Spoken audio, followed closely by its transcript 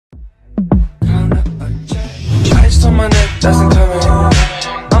my neck, that's incoming.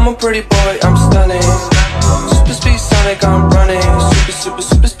 I'm a pretty boy, I'm stunning. Super speed Sonic, I'm running.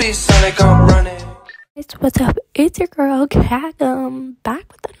 Super speed Sonic, I'm running. What's up? It's your girl Kagum,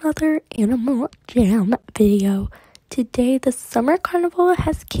 back with another Animal Jam video. Today the summer carnival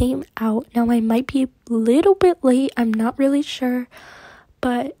has came out. Now I might be a little bit late, I'm not really sure,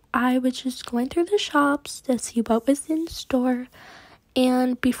 but I was just going through the shops to see what was in store.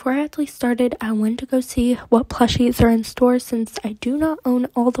 And before I actually started, I went to go see what plushies are in store, since I do not own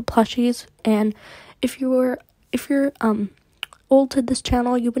all the plushies. And if you're old to this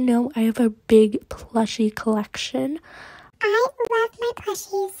channel, you would know I have a big plushie collection. I love my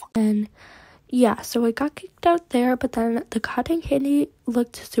plushies. And yeah, so I got kicked out there, but then the cotton candy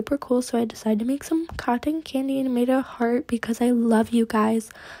looked super cool, so I decided to make some cotton candy and made a heart because I love you guys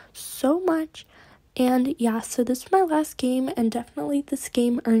so much. And yeah, so this is my last game, and definitely this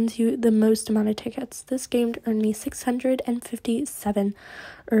game earns you the most amount of tickets. This game earned me 657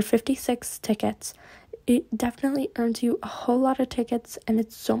 or 56 tickets. It definitely earns you a whole lot of tickets, and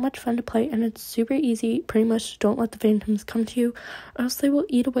it's so much fun to play, and it's super easy. Pretty much don't let the phantoms come to you, or else they will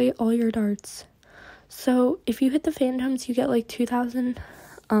eat away all your darts. So if you hit the phantoms, you get like 2,000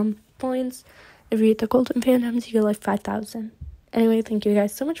 points. If you hit the golden phantoms, you get like 5,000. Anyway, thank you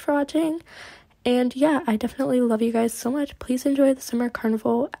guys so much for watching. And yeah, I definitely love you guys so much. Please enjoy the summer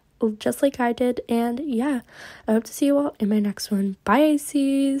carnival just like I did. And yeah, I hope to see you all in my next one. Bye,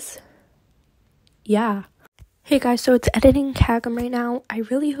 Ices. Yeah. Hey guys, so it's editing Kagum right now. I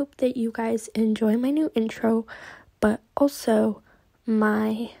really hope that you guys enjoy my new intro, but also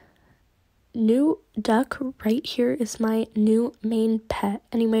my new duck right here is my new main pet.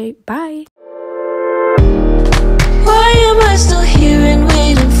 Anyway, bye. Why am I still here and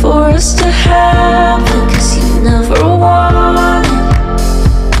waiting for us to happen? 'Cause you never wanted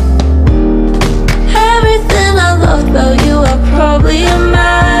everything I loved about you. I probably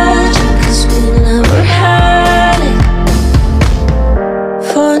imagined, 'cause we never had it.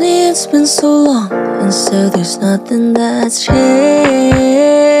 Funny, it's been so long, and so there's nothing that's changed.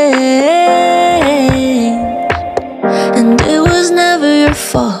 And it was never your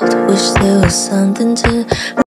fault. Wish there was something to